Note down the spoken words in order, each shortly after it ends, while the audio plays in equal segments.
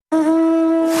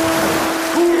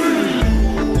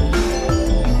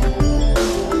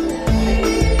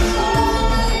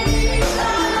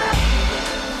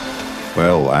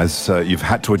As you've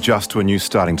had to adjust to a new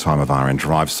starting time of RN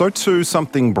Drive, so too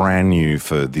something brand new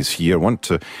for this year. I want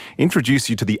to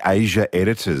introduce you to the Asia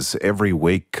Editors. Every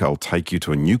week I'll take you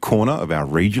to a new corner of our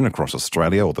region across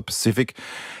Australia or the Pacific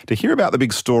to hear about the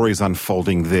big stories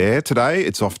unfolding there. Today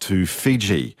it's off to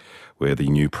Fiji, where the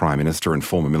new Prime Minister and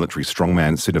former military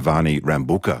strongman Sitivani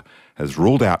Rabuka has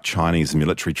ruled out Chinese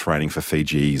military training for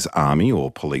Fiji's army or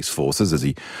police forces as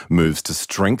he moves to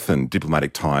strengthen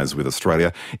diplomatic ties with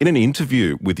Australia. In an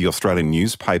interview with the Australian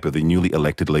newspaper, the newly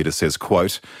elected leader says,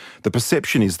 quote, "The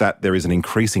perception is that there is an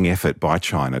increasing effort by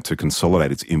China to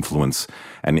consolidate its influence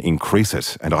and increase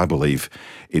it, and I believe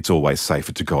it's always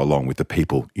safer to go along with the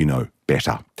people you know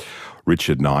better."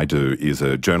 Richard Naidu is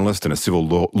a journalist and a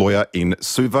civil lawyer in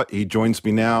Suva. He joins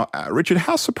me now. Richard,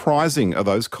 how surprising are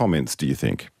those comments, do you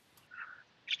think?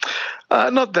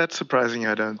 Not that surprising,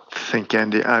 I don't think,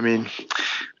 Andy. I mean,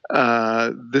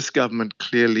 this government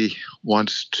clearly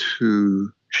wants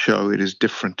to show it is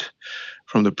different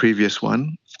from the previous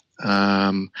one.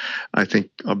 I think,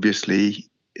 obviously,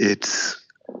 it's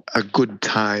a good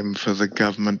time for the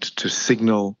government to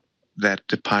signal that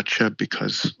departure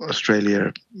because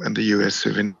Australia and the US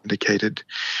have indicated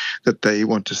that they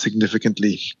want to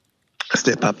significantly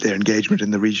step up their engagement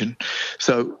in the region.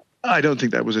 So I don't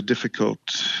think that was a difficult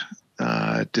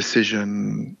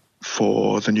decision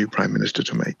for the new Prime Minister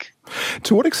to make.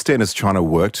 To what extent has China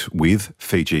worked with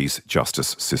Fiji's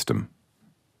justice system?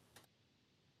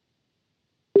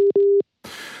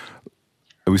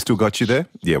 Have we still got you there?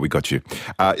 Yeah, we got you.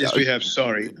 Yes, we have.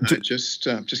 Sorry. Just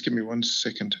give me 1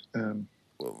 second.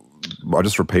 I'll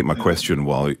just repeat my question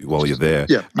while you're there.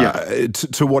 Yeah.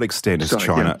 To what extent has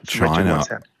China...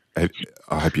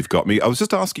 I hope you've got me. I was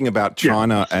just asking about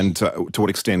China and to what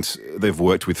extent they've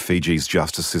worked with Fiji's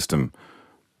justice system.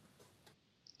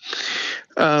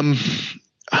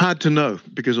 Hard to know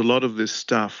because a lot of this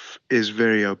stuff is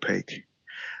very opaque.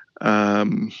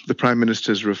 The Prime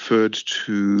Minister has referred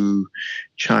to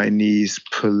Chinese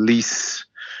police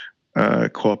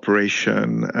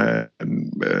cooperation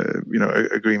and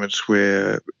agreements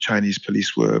where Chinese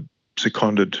police were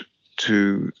seconded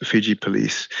to the Fiji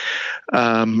police.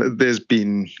 There's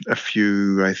been a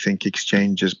few, I think,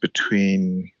 exchanges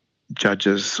between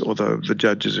judges, although the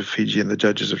judges of Fiji and the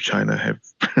judges of China have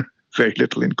very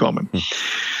little in common.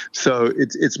 So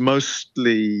it's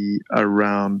mostly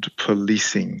around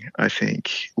policing, I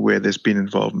think, where there's been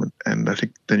involvement. And I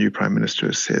think the new Prime Minister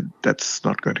has said that's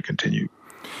not going to continue.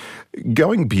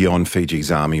 Going beyond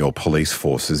Fiji's army or police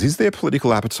forces, is there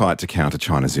political appetite to counter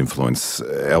China's influence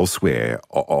elsewhere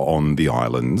on the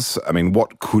islands? I mean,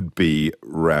 what could be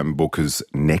Rabuka's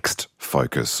next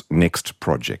focus, next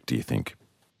project, do you think?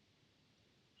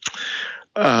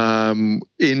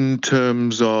 In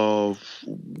terms of...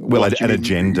 Well, an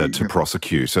agenda to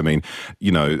prosecute. I mean,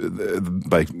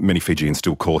 many Fijians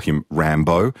still call him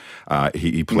Rambo.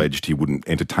 He pledged he wouldn't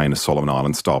entertain a Solomon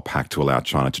Island-style pact to allow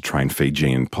China to train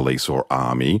Fijian police or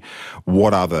army.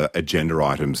 What other agenda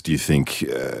items do you think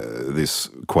this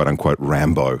quote-unquote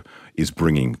Rambo is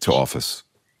bringing to office?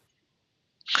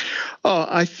 Oh,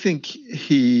 I think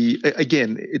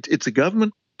it's a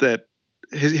government that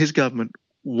his government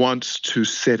wants to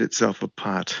set itself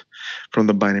apart from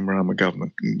the Bainimarama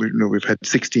government. We've had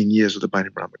 16 years of the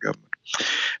Bainimarama government.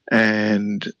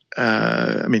 And,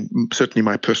 certainly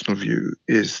my personal view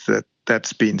is that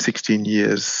that's been 16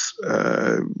 years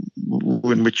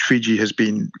in which Fiji has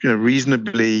been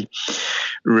reasonably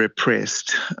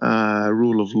repressed.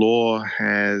 Rule of law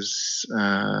has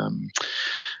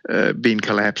been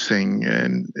collapsing.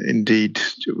 And indeed,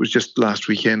 it was just last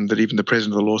weekend that even the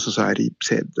president of the Law Society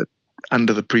said that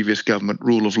under the previous government,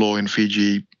 rule of law in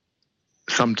Fiji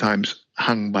sometimes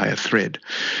hung by a thread.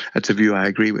 That's a view I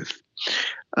agree with.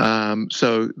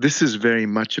 So this is very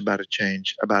much about a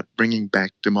change, about bringing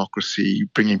back democracy,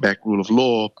 bringing back rule of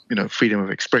law, freedom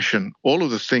of expression, all of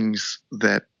the things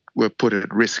that were put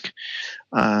at risk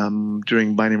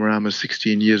during Bainimarama's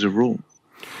 16 years of rule.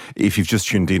 If you've just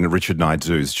tuned in, Richard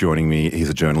Naidu is joining me. He's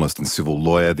a journalist and civil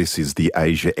lawyer. This is the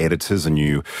Asia Editors, a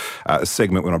new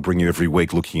segment when I bring you every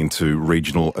week looking into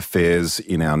regional affairs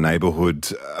in our neighbourhood.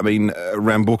 I mean,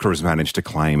 Rabuka has managed to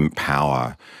claim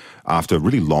power after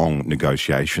really long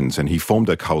negotiations, and he formed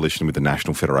a coalition with the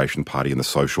National Federation Party and the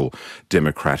Social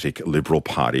Democratic Liberal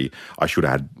Party. I should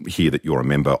add here that you're a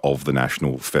member of the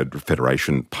National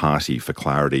Federation Party, for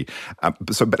clarity.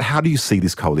 But how do you see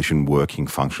this coalition working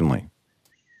functionally?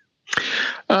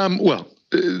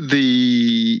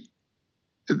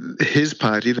 His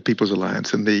party, the People's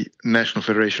Alliance, and the National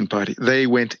Federation Party, they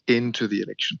went into the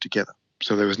election together.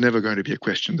 So there was never going to be a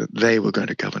question that they were going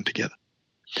to govern together.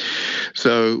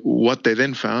 So what they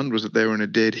then found was that they were in a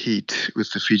dead heat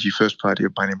with the Fiji First Party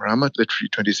of Bainimarama, literally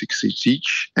 26 seats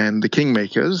each, and the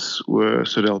kingmakers were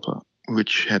SODELPA,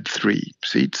 which had 3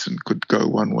 seats and could go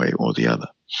one way or the other.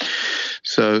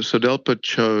 So SODELPA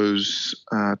chose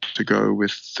to go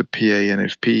with the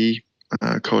PA-NFP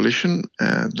coalition.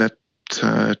 That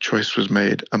choice was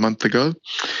made a month ago.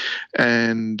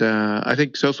 And I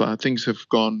think so far things have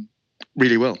gone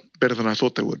really well, better than I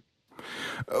thought they would.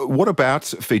 What about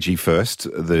Fiji First,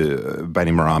 the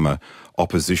Bainimarama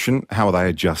opposition? How are they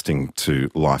adjusting to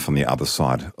life on the other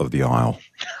side of the aisle?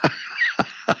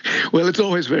 Well, it's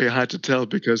always very hard to tell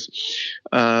because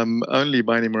only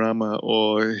Bainimarama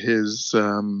or his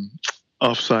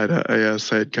offsider, Ayaz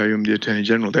Said Qayyum, the Attorney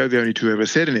General, they're the only two who ever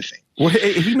said anything. Well,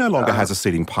 he no longer has a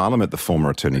seat in Parliament, the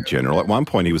former Attorney General. At one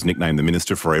point, he was nicknamed the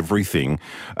Minister for Everything.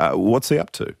 What's he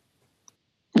up to?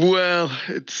 Well,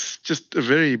 it's just a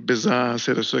very bizarre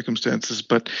set of circumstances,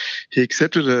 but he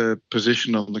accepted a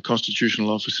position on the Constitutional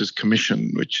Officers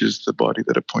Commission, which is the body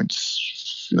that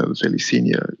appoints the fairly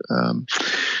senior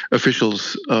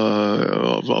officials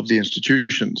of the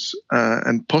institutions,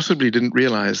 and possibly didn't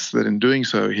realise that in doing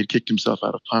so he'd kicked himself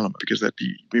out of Parliament because that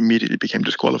he immediately became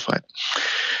disqualified.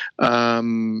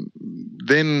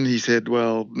 Then he said,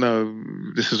 well, no,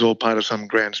 this is all part of some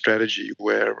grand strategy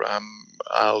where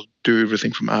I'll do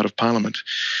everything from out of Parliament,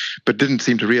 but didn't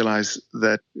seem to realise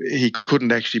that he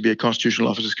couldn't actually be a Constitutional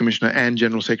Officers Commissioner and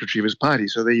General Secretary of his party.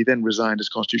 So he then resigned as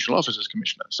Constitutional Officers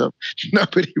Commissioner. So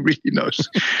nobody really knows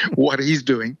what he's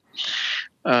doing.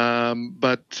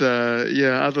 But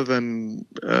other than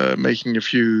making a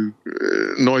few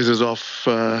noises off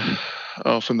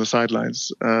on the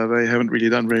sidelines, they haven't really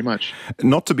done very much.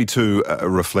 Not to be too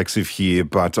reflexive here,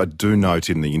 but I do note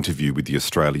in the interview with the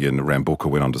Australian, Rambuka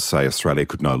went on to say Australia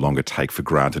could no longer take for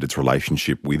granted its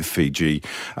relationship with Fiji,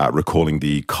 recalling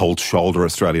the cold shoulder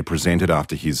Australia presented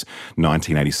after his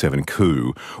 1987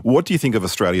 coup. What do you think of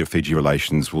Australia-Fiji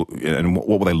relations, and what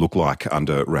will they look like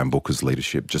under Rambuka's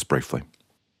leadership? Just briefly.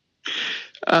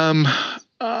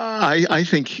 I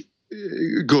think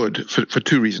good for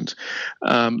 2 reasons.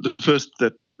 The first,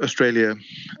 that Australia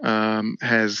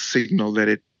has signalled that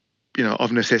it,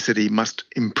 of necessity must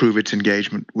improve its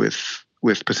engagement with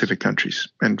Pacific countries,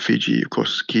 and Fiji, of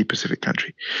course, key Pacific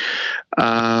country.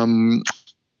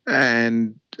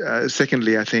 And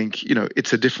secondly, I think,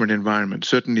 it's a different environment.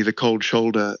 Certainly the cold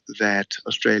shoulder that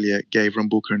Australia gave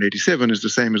Rambuka in 87 is the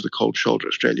same as the cold shoulder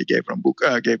Australia gave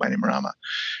Bainimarama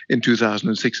in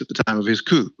 2006 at the time of his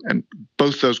coup. And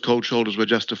both those cold shoulders were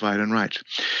justified and right.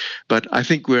 But I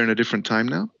think we're in a different time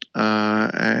now.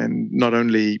 And not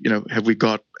only, have we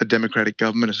got a democratic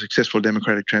government, a successful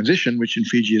democratic transition, which in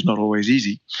Fiji is not always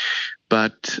easy,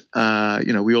 but,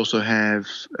 we also have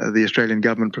the Australian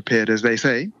government prepared, as they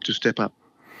say, to step up.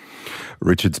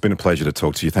 Richard, it's been a pleasure to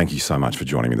talk to you. Thank you so much for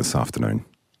joining me this afternoon.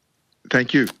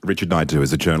 Thank you. Richard Naidu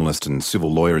is a journalist and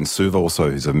civil lawyer in Suva.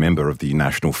 Also, he's a member of the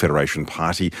National Federation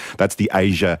Party. That's the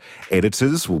Asia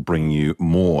Editors. We'll bring you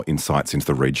more insights into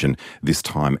the region this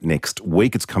time next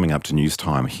week. It's coming up to news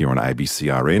time here on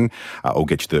ABCRN. I'll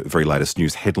get you the very latest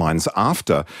news headlines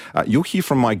after. You'll hear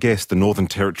from my guest, the Northern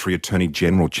Territory Attorney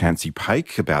General Chancey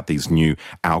Paik, about these new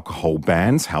alcohol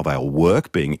bans, how they'll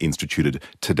work, being instituted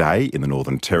today in the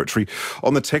Northern Territory.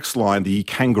 On the text line, the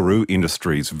kangaroo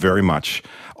industry is very much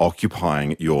occupying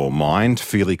your mind.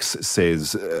 Felix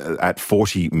says at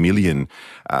 40 million,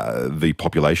 the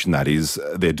population that is,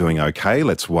 they're doing okay.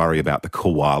 Let's worry about the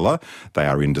koala. They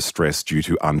are in distress due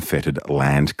to unfettered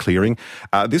land clearing.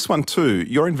 This one too,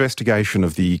 your investigation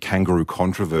of the kangaroo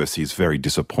controversy is very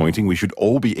disappointing. We should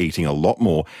all be eating a lot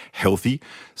more healthy,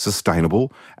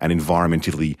 sustainable and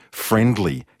environmentally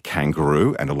friendly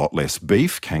kangaroo and a lot less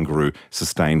beef. Kangaroo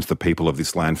sustained the people of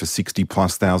this land for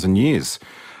 60,000+ years.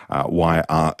 Why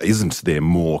isn't there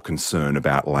more concern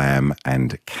about lamb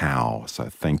and cow? So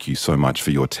thank you so much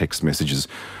for your text messages.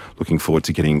 Looking forward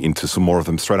to getting into some more of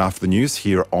them straight after the news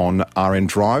here on RN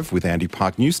Drive with Andy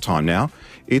Park. News time now.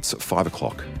 It's 5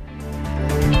 o'clock.